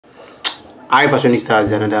Hi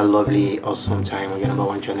Fashionistas, another lovely, awesome time on your number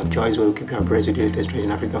one channel of choice where we keep you abreast with the latest trend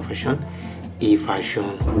in African fashion,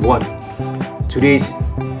 fashion world. Today's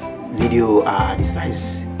video, the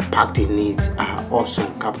styles packed in it are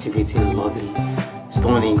awesome, captivating, lovely,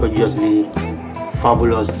 stunning, gorgeously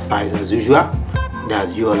fabulous styles as usual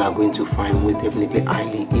that you all are going to find most definitely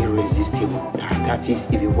highly irresistible. That is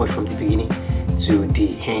if you watch from the beginning to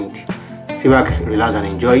the end. Sit back, relax and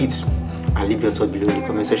enjoy it. And leave your thought below in the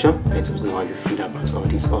comment section. Let us know how you feel about all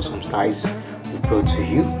these awesome styles we brought to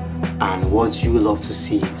you and what you love to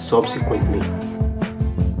see subsequently.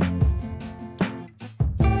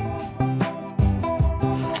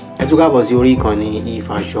 Ẹ tún káàbọ̀ sí orí ìkànnì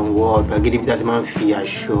Fashion World, gbàgede bí a ti máa ń fi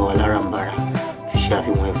aṣọ aláràǹbarà fi ṣe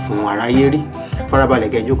àfihàn ẹ̀ fún aráyé rí. Farabalẹ̀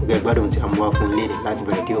kẹ́ jókòó kẹ́ gbádùn tí a mú wá fún ilé ní láti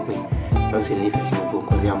bẹ̀rẹ̀ dé òpin. Ẹ ó sì nífẹ̀ẹ́ sí gbogbo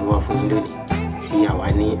nǹkan tí a mú wá fún ilé ní tí àwa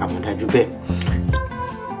ní àmọ̀dájú bẹ́ẹ̀.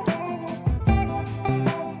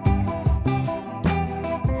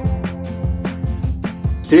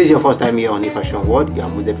 If this is your first time here on Fashion World, you are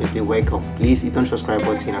most definitely welcome. Please hit on the subscribe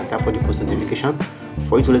button and tap on the post notification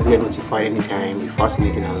for you to always get notified anytime a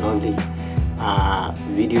fascinating and lovely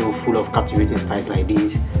video full of captivating styles like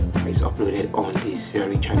this is uploaded on this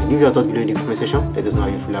very channel. Leave your thoughts below in the comment section. Let us know how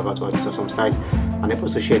you feel about all these awesome styles and help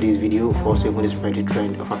us to share this video for us to even spread the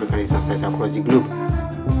trend of African design styles across the globe.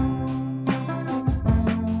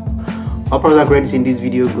 All props and credits in this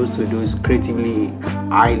video goes to those creatively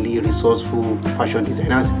highly resourceful fashion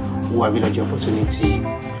designers who have the opportunity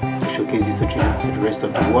to showcase this to the rest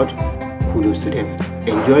of the world. Kudos to them.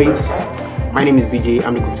 Enjoy it. My name is BJ.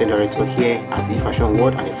 I'm the content director here at the Fashion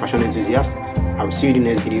World and a fashion enthusiast. I will see you in the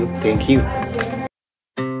next video. Thank you.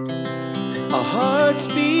 Our hearts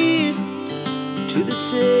beat to the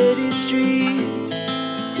city streets.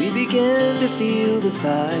 We began to feel the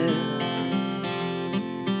fire.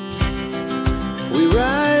 We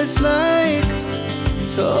rise like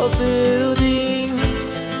tall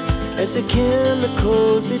buildings as the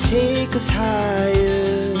chemicals, they take us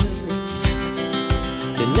higher.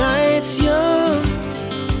 The night's young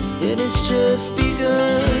and it's just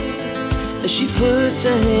begun as she puts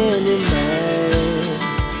her hand in mine.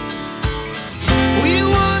 We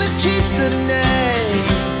wanna chase the night,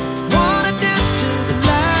 wanna dance to the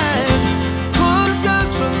light, pull the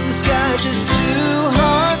stars from the sky, just two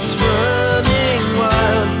hearts running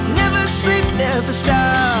wild. Never sleep, never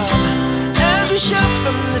stop, as we shout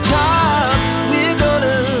from the top.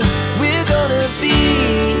 We're gonna be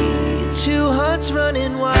two hearts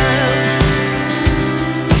running wild.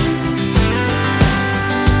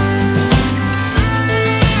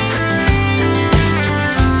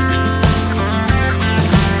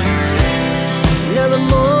 Now the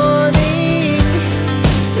morning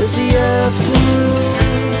is the afternoon.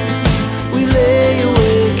 We lay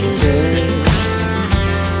awake in bed.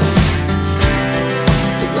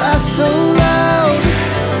 The laughs so loud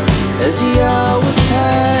as the hours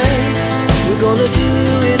pass. We're gonna do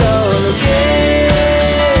it all again.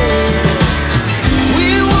 We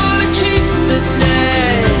wanna chase the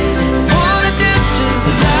night, wanna dance to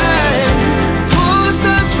the light, pull the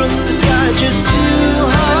stars from the sky, just two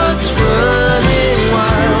hearts running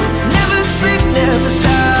wild. Never sleep, never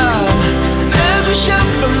stop, as we shout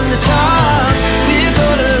from the top. We're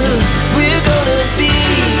gonna be, we're gonna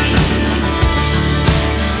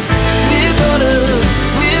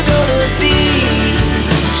be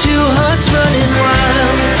two hearts running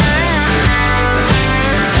wild.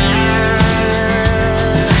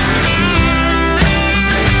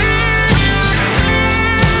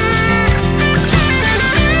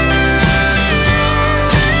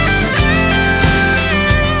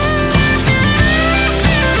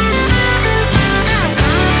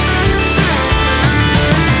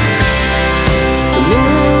 The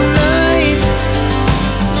moonlight,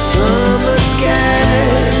 summer sky,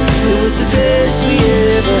 it was the best we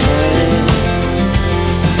ever had.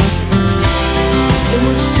 And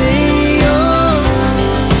we'll stay on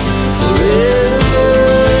forever.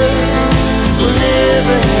 We'll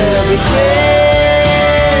never have regrets.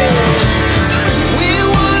 We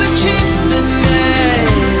wanna chase the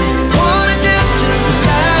night, wanna dance to the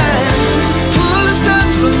light, pull the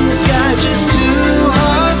stars from the sky, just two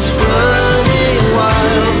hearts running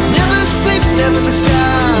wild. Never sleep, never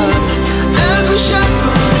stop, as we shout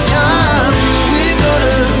from the top. We're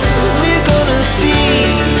gonna be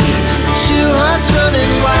two hearts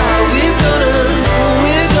running wild. We're gonna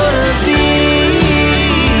be,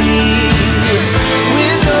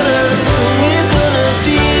 we're gonna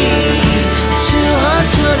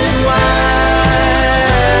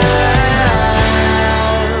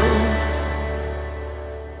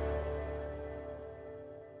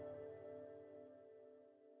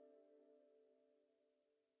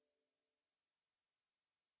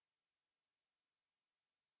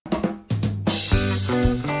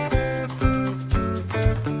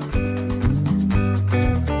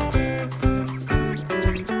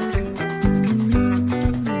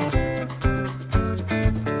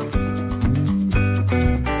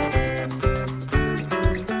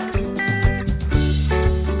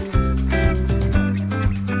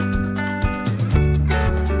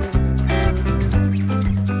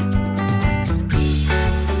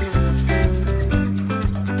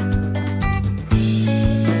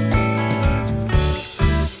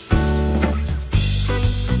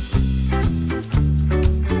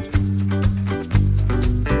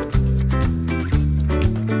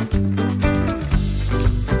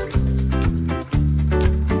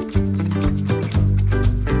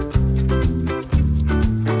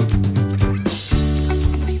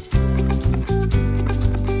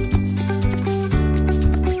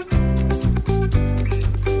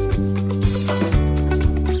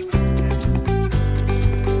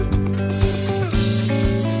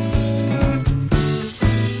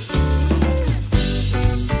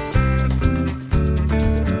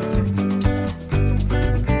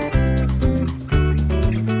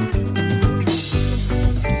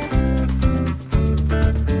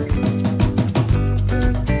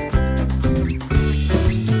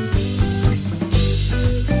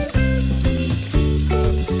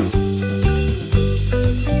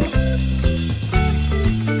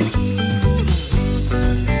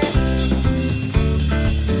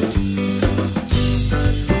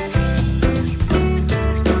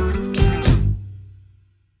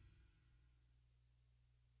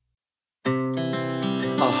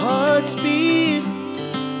Our hearts beat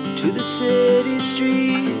to the city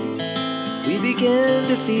streets. We began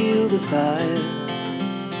to feel the fire.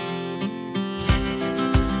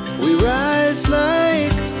 We rise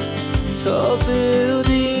like tall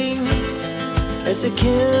buildings as the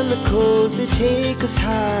chemicals, they take us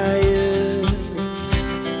higher.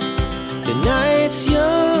 The night's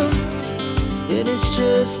young, it has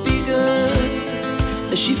just begun,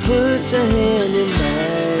 as she puts her hand in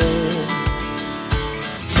mine.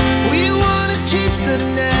 We wanna chase the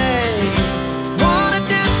night, wanna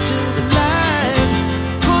dance to the light,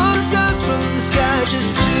 pull the stars from the sky,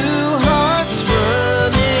 just two hearts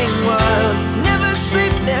running wild. Never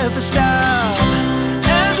sleep, never stop,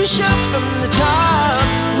 as we shout from the top.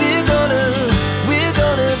 We're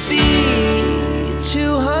gonna be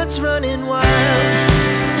two hearts running wild.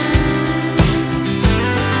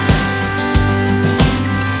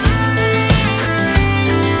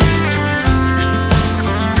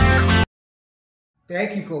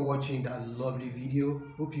 Thank you for watching that lovely video.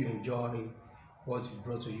 Hope you enjoy what we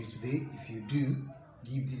brought to you today. If you do,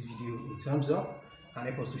 give this video a thumbs up and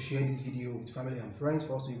help us to share this video with family and friends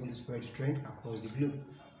for us to even spread the trend across the globe.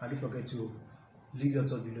 And don't forget to leave your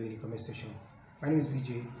thoughts below in the comment section. My name is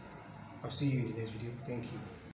BJ. I'll see you in the next video. Thank you.